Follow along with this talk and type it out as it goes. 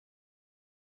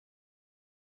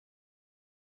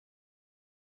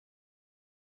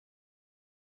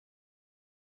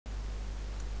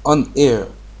On air,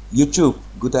 YouTube,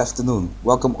 good afternoon.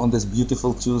 Welcome on this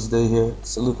beautiful Tuesday here.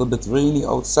 It's a little bit rainy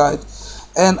outside,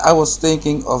 and I was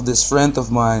thinking of this friend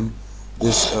of mine,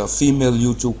 this female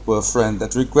YouTube friend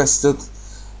that requested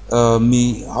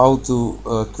me how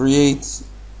to create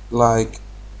like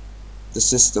the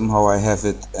system how I have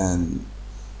it and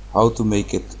how to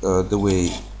make it the way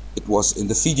it was in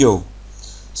the video.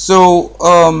 So,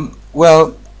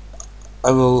 well, I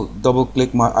will double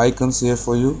click my icons here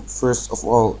for you. First of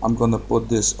all, I'm gonna put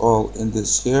this all in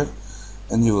this here,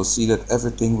 and you will see that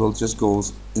everything will just go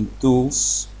in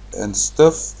tools and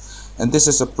stuff. And this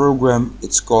is a program,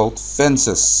 it's called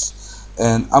Fences,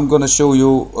 and I'm gonna show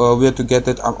you where to get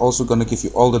it. I'm also gonna give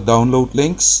you all the download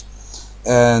links,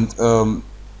 and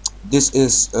this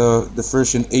is the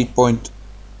version 8 point,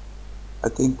 I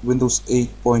think Windows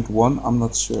 8.1. I'm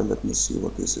not sure, let me see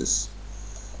what this is.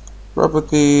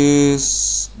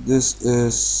 Properties, this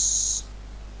is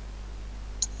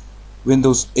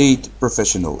Windows 8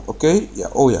 Professional. Okay, yeah,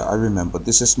 oh yeah, I remember,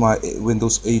 this is my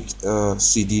Windows 8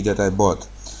 CD that I bought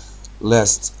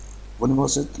last, when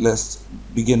was it, last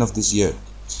beginning of this year.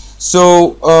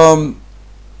 So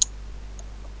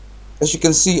as you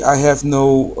can see, I have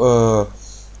no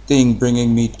thing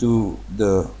bringing me to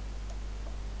the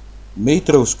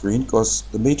Metro screen, because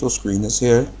the Metro screen is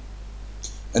here,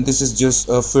 and this is just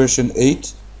version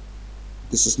 8.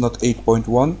 This is not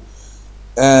 8.1.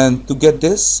 And to get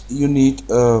this, you need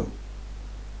a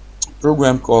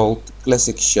program called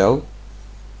Classic Shell.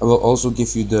 I will also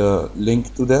give you the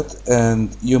link to that,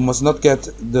 and you must not get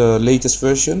the latest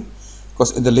version,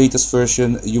 because in the latest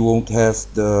version you won't have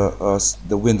the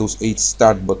Windows 8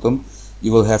 start button.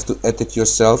 You will have to add it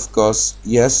yourself, because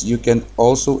yes, you can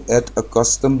also add a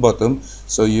custom button,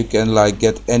 so you can like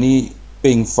get any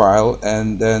ping file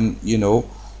and then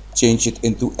change it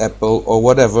into Apple or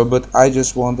whatever. But I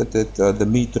just wanted it the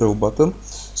Metro button,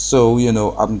 so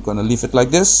I'm gonna leave it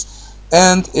like this.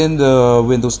 And in the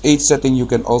Windows 8 setting, you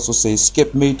can also say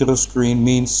skip Metro screen,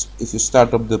 means if you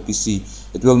start up the PC,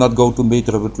 it will not go to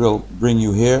Metro, but will bring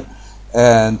you here.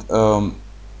 And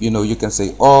you can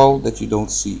say all, that you don't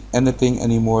see anything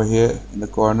anymore here in the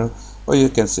corner, or you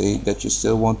can say that you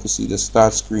still want to see the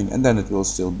start screen, and then it will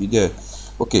still be there.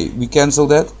 Okay, we cancel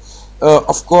that.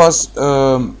 Of course,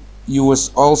 you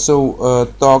was also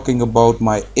talking about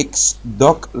my X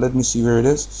dock. Let me see where it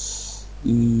is.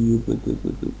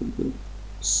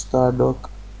 Star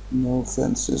dock, no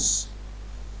Fences.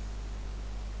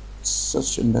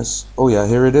 Such a mess. Oh yeah,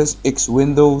 here it is, X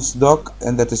Windows dock,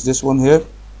 and that is this one here.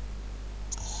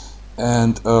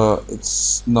 And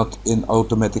it's not in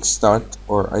automatic start,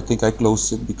 or I think I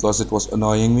closed it because it was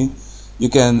annoying me. You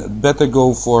can better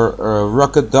go for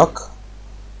Rocket Dock,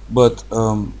 but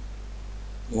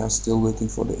yeah, still waiting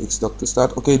for the Xdock to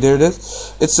start. Okay, there it is.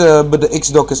 It's but the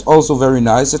Xdock is also very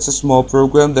nice. It's a small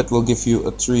program that will give you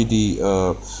a 3D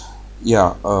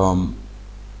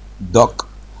dock,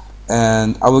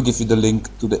 and I will give you the link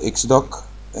to the Xdock,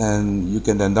 and you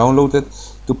can then download it.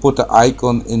 To put the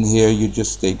icon in here, you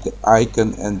just take the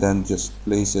icon and then just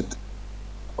place it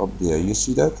up there. You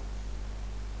see that?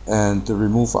 And to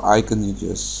remove an icon, you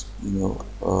just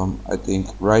I think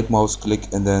right mouse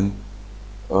click and then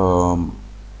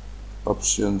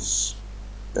options,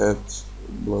 add,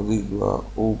 blah blah blah,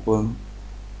 open.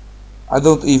 I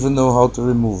don't even know how to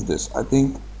remove this. I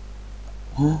think,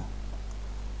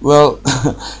 well,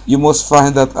 you must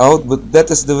find that out, but that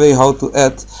is the way how to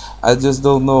add. I just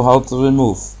don't know how to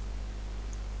remove.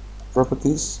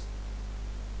 Properties,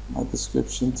 my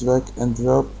description, drag and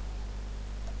drop,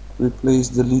 replace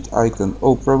delete icon.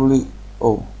 Oh, probably,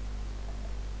 oh,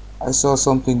 I saw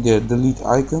something there, delete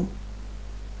icon.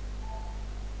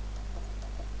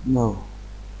 No,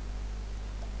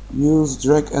 use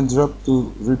drag and drop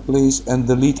to replace and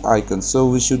delete icons. So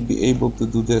we should be able to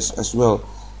do this as well,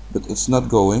 but it's not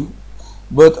going.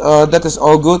 But that is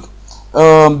all good.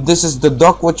 This is the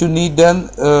dock what you need. Then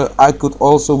we could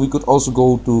also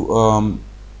go to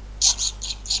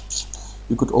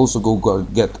you could also go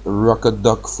get a Rocket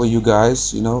Dock for you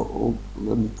guys. Oh,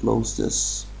 let me close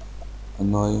this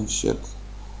annoying shit.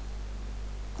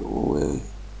 Go away.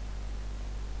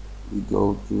 We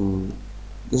go to,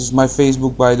 this is my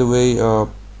Facebook, by the way.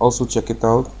 Also check it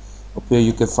out. Up here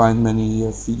you can find many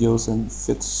videos and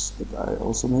fits that I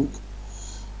also make.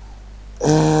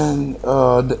 And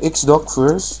the Xdock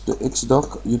first. The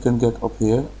Xdock you can get up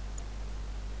here.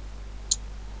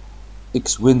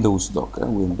 X Windows dock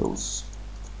and Windows.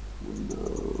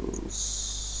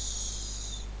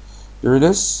 Here it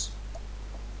is.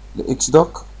 The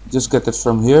Xdock. Just get it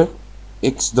from here.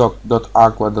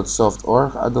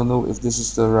 xdoc.aqua.soft.org. I don't know if this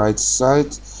is the right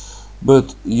site.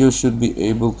 but you should be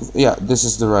able to, yeah, this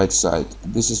is the right side.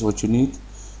 This is what you need.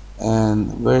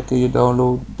 And where can you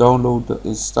download the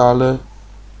installer?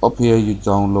 Up here you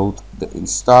download the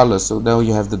installer. So now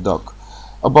you have the dock.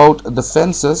 About the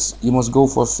fences, you must go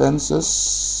for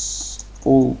fences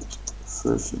old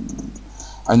version.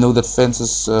 I know that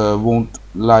fences won't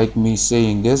like me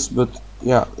saying this, but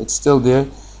yeah, it's still there,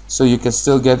 so you can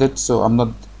still get it. So I'm not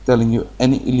telling you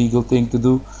any illegal thing to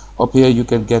do. Up here you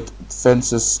can get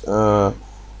fences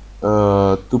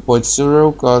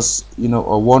 2.0, because you know,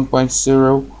 or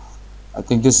 1.0. I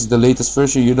think this is the latest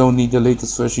version. You don't need the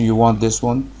latest version, you want this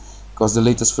one, because the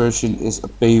latest version is a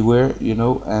payware, you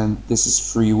know, and this is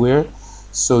freeware.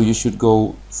 So you should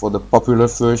go for the popular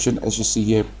version. As you see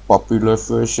here, popular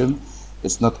version.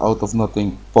 It's not out of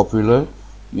nothing popular,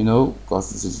 you know,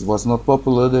 because if it was not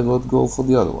popular they would go for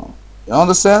the other one. You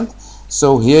understand?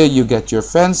 So here you get your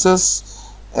fences,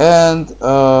 and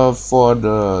for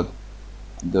the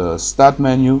start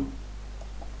menu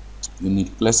you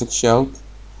need classic shell,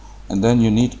 and then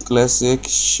you need classic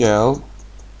shell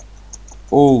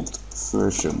old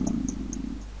version,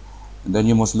 and then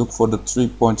you must look for the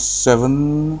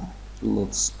 3.7.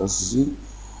 let's see,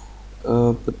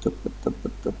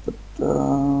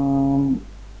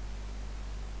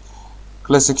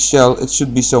 classic shell. It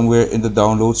should be somewhere in the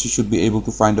downloads. You should be able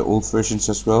to find the old versions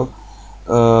as well.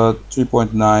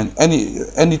 3.9,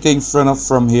 anything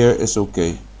from here is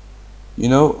okay, you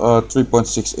know.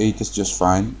 3.68 is just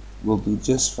fine, will do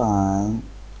just fine,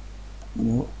 you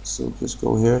know. So just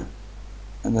go here,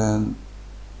 and then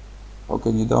how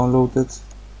can you download it?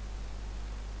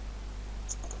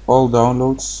 All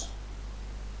downloads,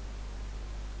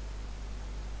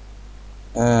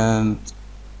 and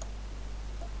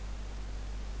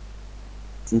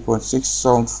 3.6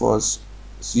 sound was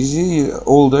easy.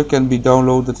 Older can be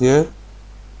downloaded here,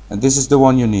 and this is the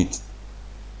one you need,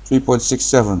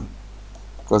 3.67,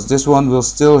 because this one will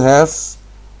still have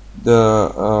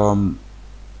the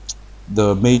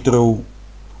metro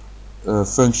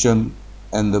function,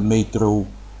 and the metro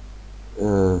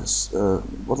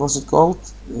what was it called,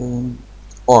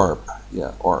 orb.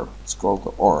 Yeah, orb, it's called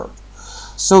the orb.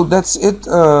 So that's it,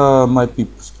 my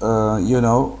peeps. You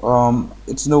know,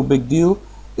 it's no big deal,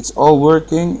 it's all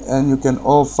working, and you can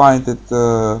all find it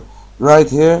right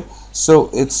here. So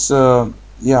it's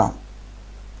yeah,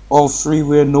 all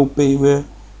freeware, no payware.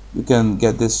 You can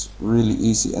get this really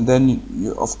easy. And then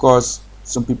you, of course,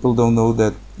 some people don't know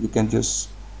that you can just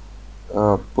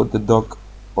put the dock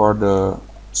or the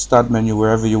start menu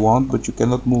wherever you want, but you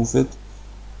cannot move it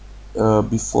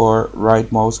before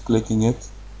right mouse clicking it.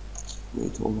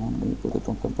 Wait, hold on, let me put it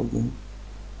on top again.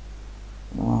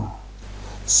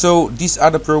 So these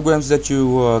are the programs that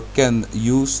you can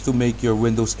use to make your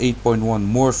Windows 8.1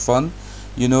 more fun.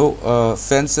 You know,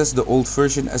 fences, the old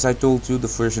version, as I told you, the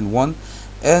version 1,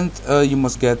 and you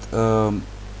must get the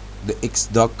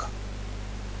xdock.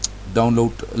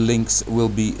 Download links will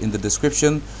be in the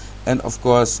description, and of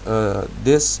course the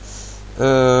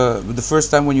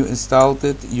first time when you installed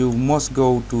it, you must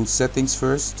go to settings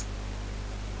first.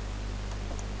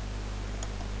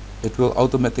 It will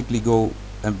automatically go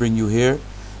and bring you here,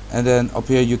 and then up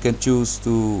here you can choose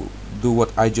to do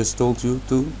what I just told you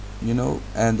to, you know,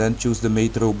 and then choose the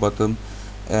metro button,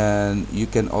 and you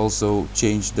can also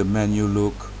change the menu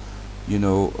look, you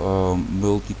know,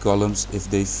 multi columns if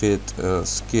they fit,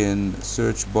 skin,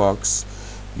 search box,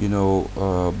 you know,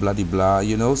 blah de blah,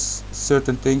 you know,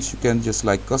 certain things you can just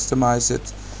like customize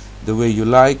it the way you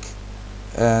like.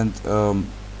 And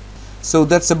so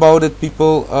that's about it,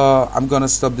 people. I'm gonna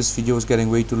stop this video, it's getting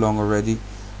way too long already.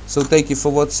 So thank you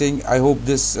for watching. I hope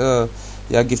this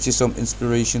yeah, gives you some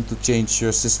inspiration to change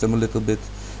your system a little bit.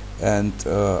 And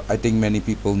I think many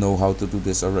people know how to do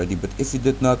this already, but if you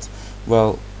did not,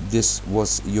 well, this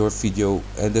was your video,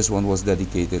 and this one was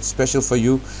dedicated special for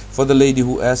you, for the lady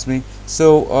who asked me.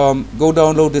 So go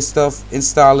download this stuff,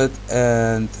 install it,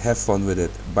 and have fun with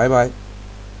it. Bye bye.